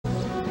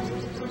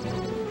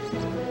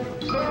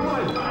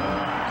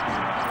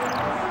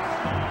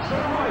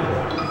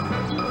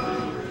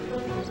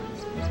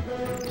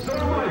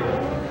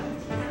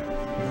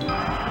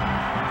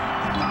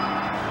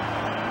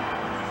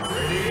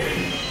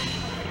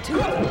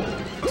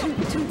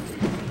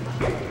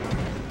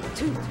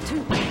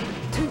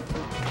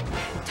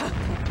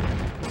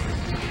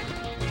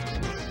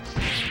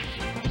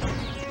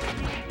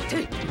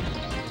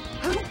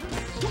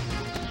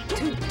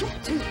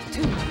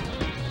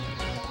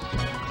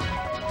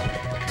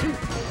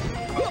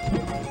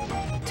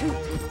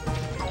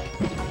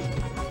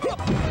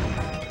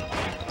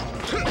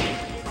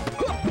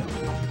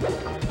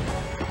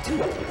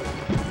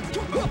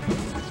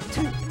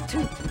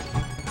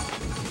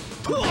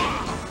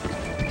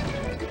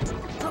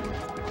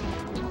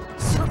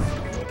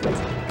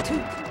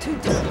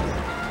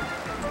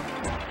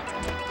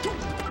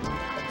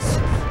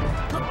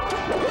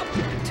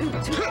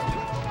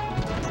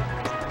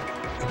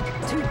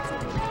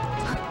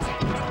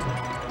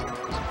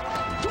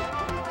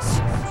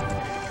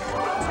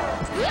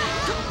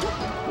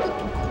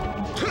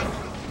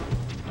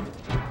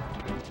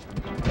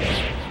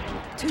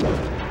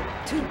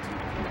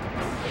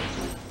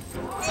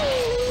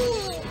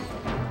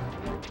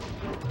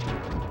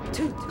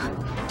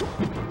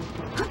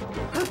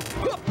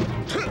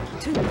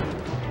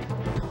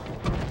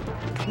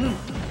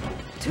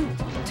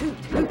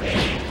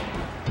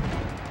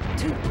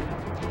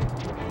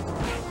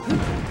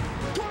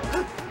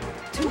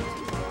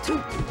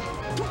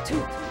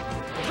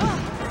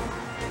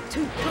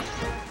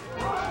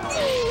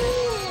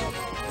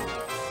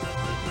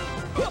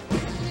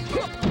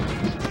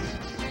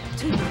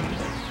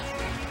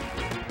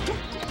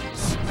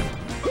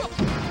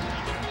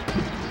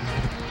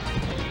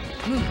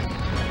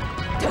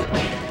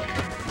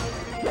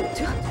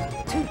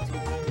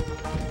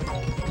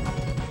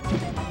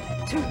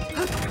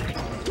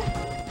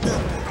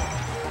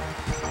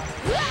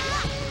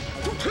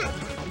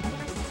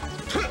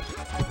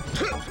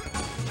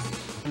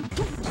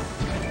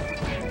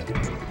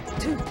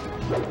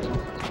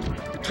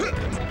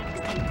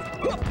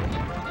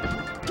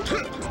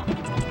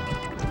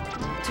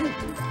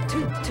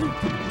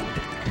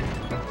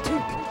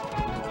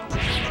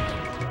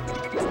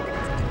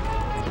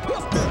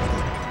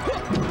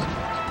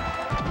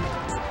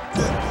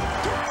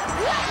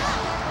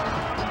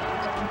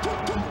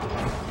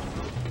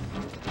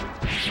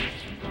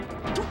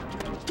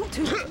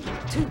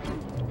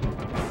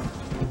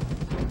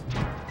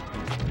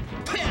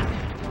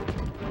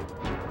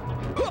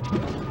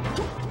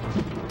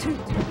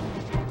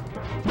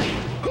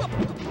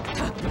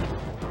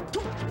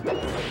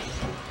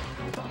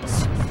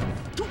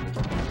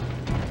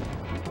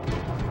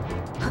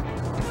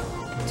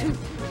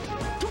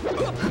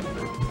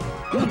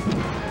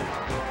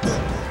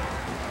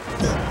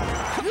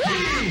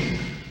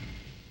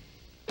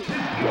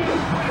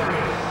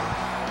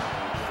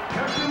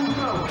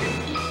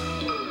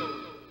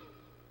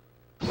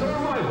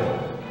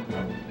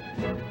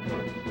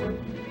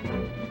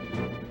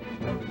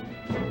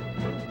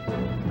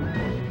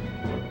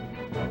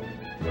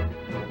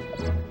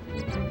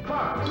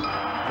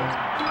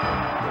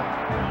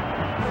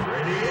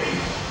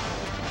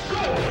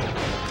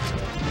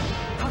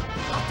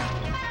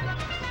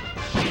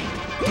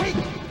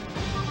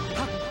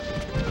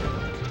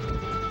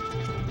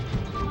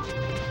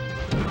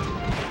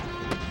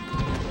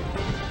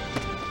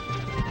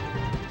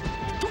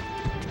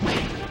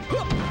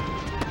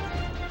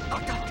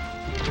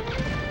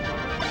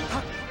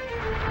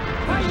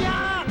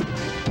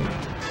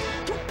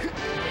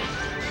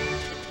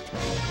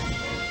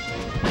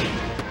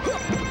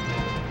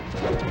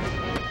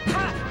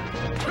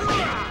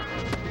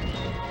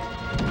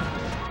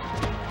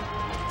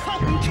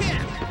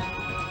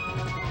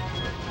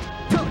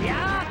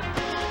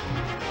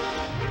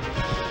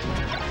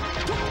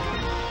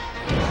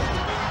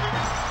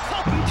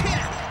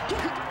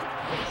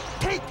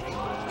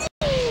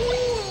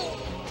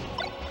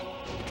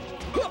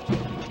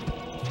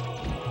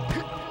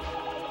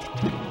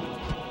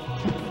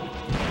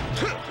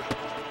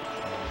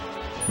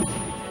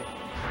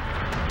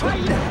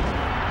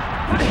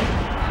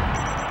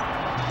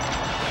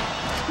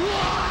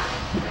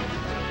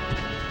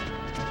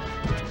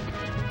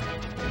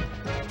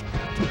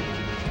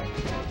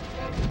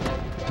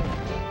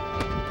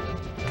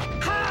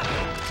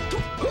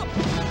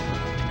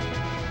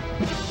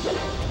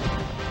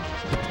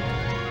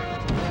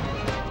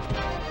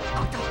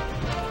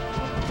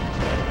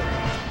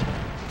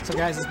So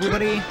guys, it's Blue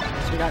Buddy.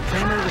 So we got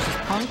Kramer versus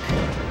Punk.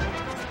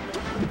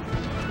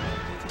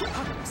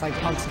 Looks like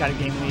Punk's got a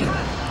game lead.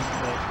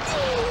 But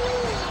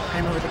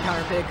Kramer with the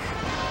counter pick.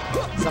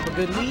 Is up a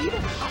good lead.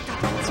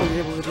 That's what we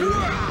were able to do.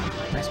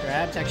 Nice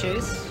grab, tech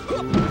chase.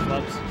 Ooh,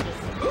 clubs.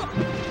 Ooh.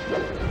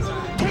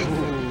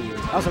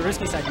 That was a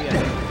risky side B, I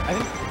think. I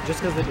think just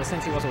because the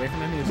distance he was away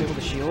from him, he was able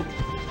to shield.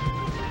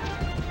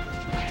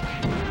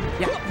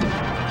 Yeah.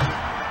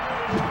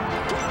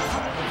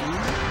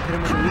 Hit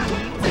him with a weak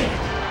knee.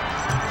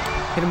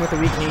 Hit him with a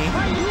weak knee.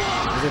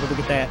 He was able to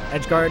get that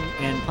edge guard,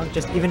 and Punk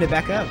just evened it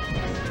back up.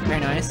 Very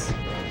nice.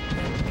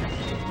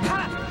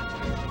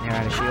 here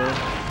out of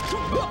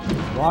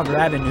shield. Wall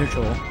grab in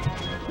neutral.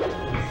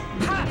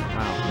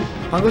 Wow.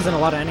 Punk was in a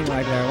lot of ending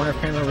lag there. I wonder if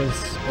Kramer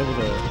was able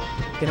to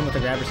hit him with a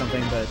grab or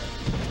something, but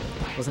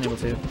wasn't able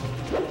to.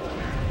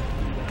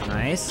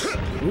 Nice.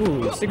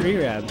 Ooh, sick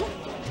re-grab.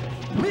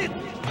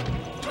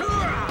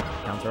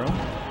 Down throw.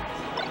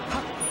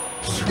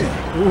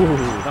 Ooh,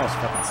 that was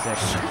fucking sick.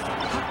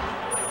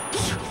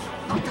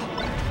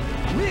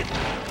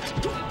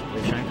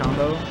 Big shine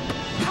combo.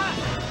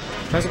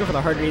 Tries to go for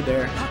the hard read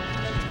there.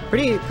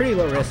 Pretty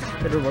low risk,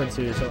 good reward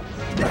too. So I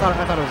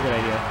thought it was a good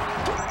idea.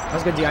 That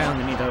was good DI on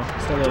the knee though.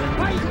 Still loading.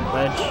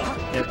 Ledge.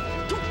 Yep.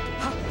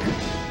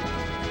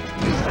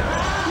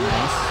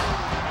 Nice.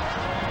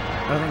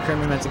 I don't think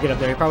Kramer meant to get up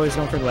there. He probably was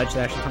going for the ledge to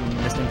actually come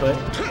missed input.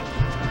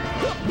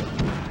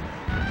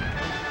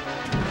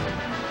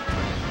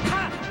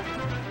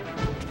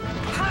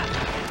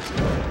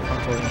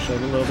 Punk holding his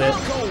shoulder a little bit.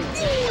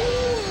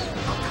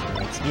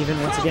 It's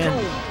even once again.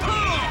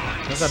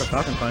 That's not a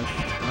Falcon punch. I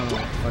don't know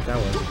what the fuck that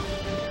was.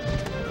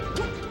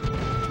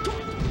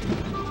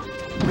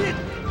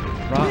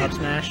 Raw up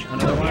smash.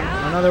 Another one.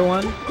 Another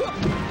one.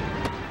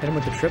 Hit him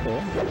with the triple.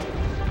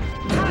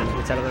 And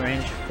gets out of the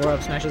range. 4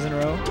 up smashes in a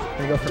row.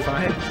 Gonna go for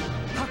 5.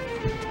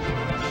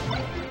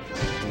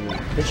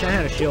 Good shine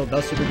out of shield. That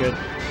was super good.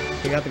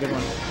 He got the good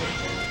one.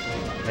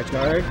 Edge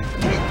guard.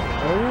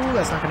 Oh,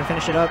 that's not gonna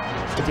finish it up.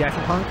 Good DI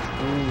from Punk.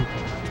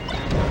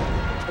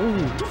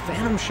 Ooh,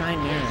 Phantom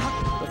Shine there.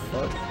 What the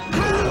fuck?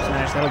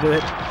 Smash, that'll do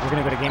it. We're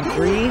gonna go to game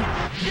 3.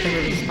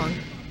 Kramer vs Punk.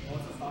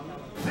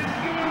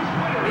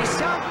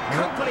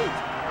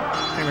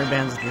 Kramer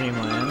bans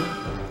Dreamland.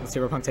 Let's see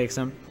where Punk takes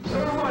him.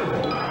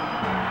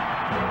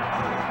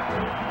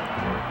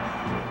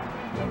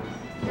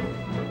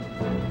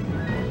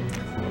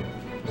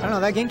 I don't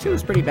know, that game 2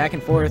 was pretty back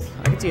and forth.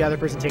 I could see the other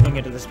person taking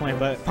it to this point,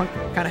 but Punk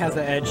kind of has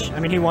the edge. I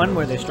mean, he won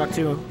where they struck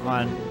 2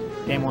 on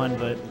game 1,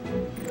 but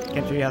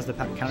game 3 has the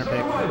counter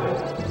pick.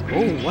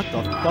 Oh, what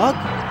the fuck?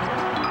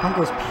 Punk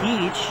goes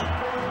Peach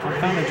on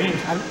Fountain of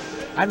Dreams.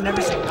 I've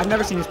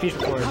never seen his Peach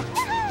before.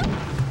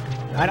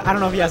 I don't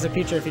know if he has a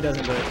Peach or if he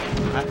doesn't, but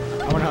I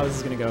wonder how this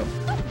is gonna go.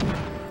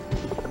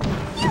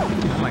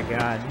 Oh my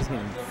god, he's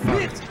getting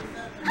fucked.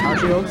 Power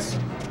shields.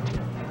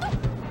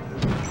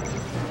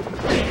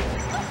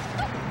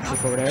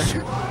 Over there. This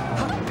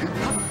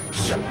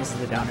is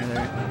the downer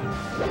there.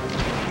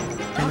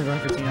 Kramer going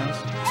for Tino's.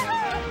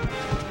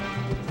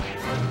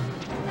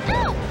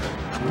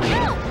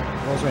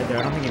 Rolls right there.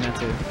 I don't think he meant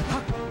to.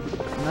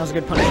 And that was a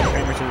good punish from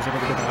Kramer too. He's able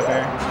to get the up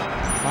air.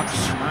 Fox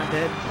is not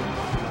dead.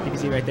 You can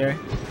see right there.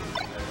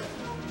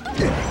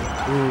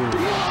 Ooh,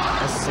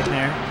 that's sick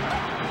there.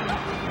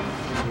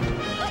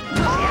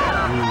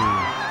 Ooh.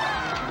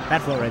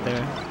 Bad flow right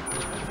there.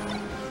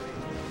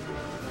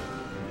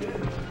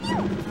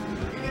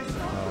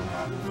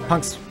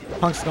 Punk's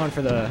going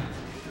for the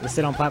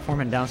sit on platform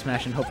and down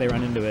smash and hope they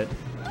run into it.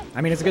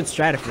 I mean, it's a good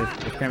strat if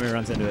Kramer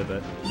runs into it,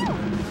 but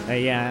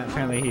yeah,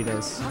 apparently he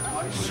does.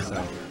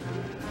 So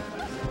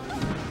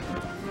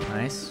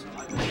nice,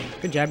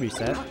 good jab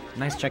reset.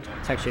 Nice tech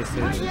chase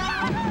too.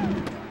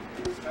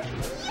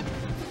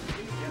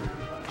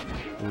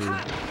 Ooh.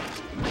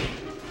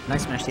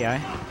 Nice smash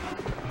DI.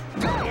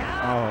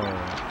 Oh,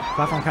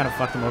 platform kind of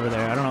fucked him over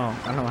there. I don't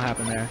know what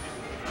happened there.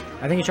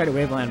 I think he tried to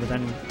wave land, but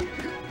then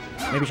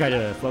maybe tried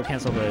to float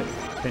cancel, but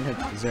didn't hit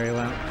the Zero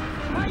out.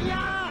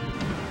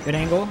 Good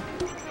angle.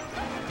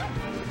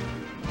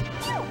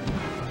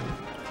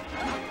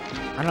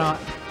 I don't know.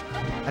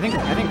 I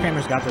think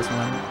Kramer's got this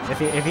one. If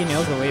he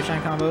nails the wave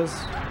shine combos,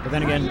 but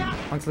then again,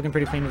 Punk's looking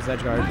pretty clean with his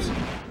edge guards.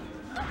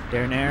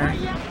 Dare nair.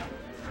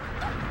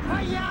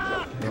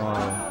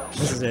 Oh,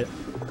 this is it.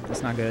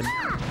 That's not good.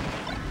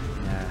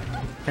 Yeah.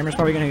 Kramer's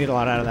probably gonna get a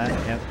lot out of that.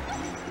 Yep.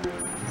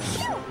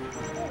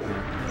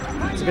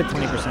 It's a good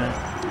 20%.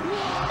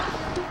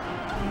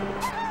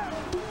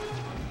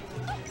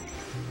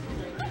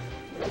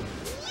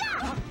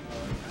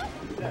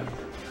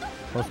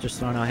 Both just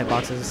throwing out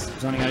hitboxes,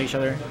 zoning out each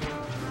other.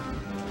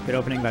 Good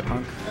opening by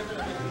Punk.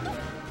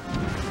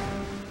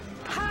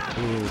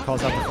 Ooh,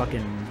 calls out the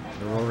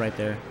roll right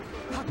there.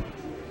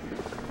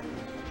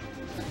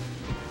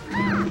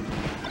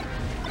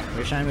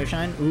 Wave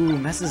shine. Ooh,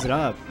 messes it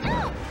up.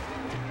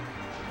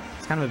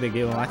 It's kind of a big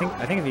deal. I think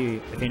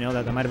if you know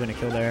that might have been a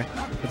kill there.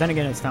 But then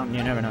again, it's Fountain.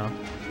 You never know.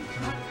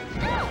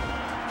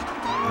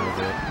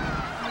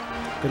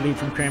 Good lead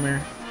from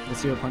Kramer. Let's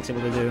see what Punk's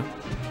able to do.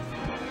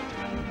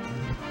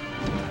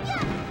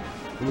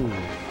 Ooh,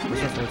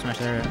 this was a smash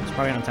there. It's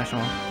probably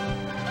unintentional.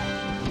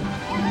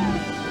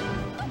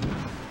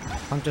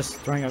 Punk just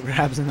throwing up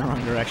grabs in the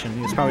wrong direction.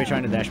 He was probably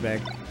trying to dash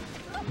back.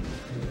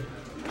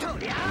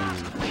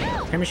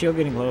 Kramer shield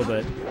getting low,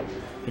 but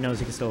he knows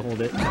he can still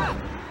hold it.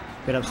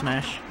 Good up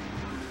smash.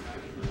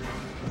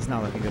 It's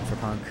not looking good for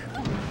Punk.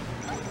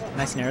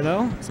 Nice snare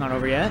though. It's not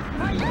over yet.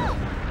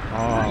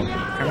 Oh,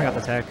 Kramer got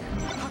the tech.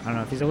 I don't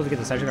know if he's able to get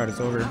the side guard. It's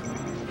over.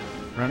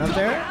 Run up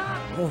there.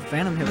 Oh,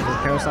 Phantom hit with the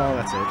parasol.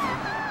 That's it.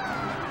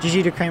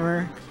 GG to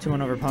Kramer,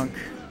 2-1 over Punk.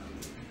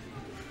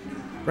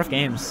 Rough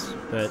games,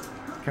 but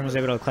Kramer was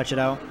able to clutch it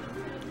out.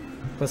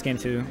 Close game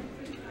 2.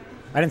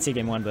 I didn't see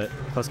game 1, but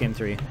close game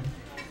 3.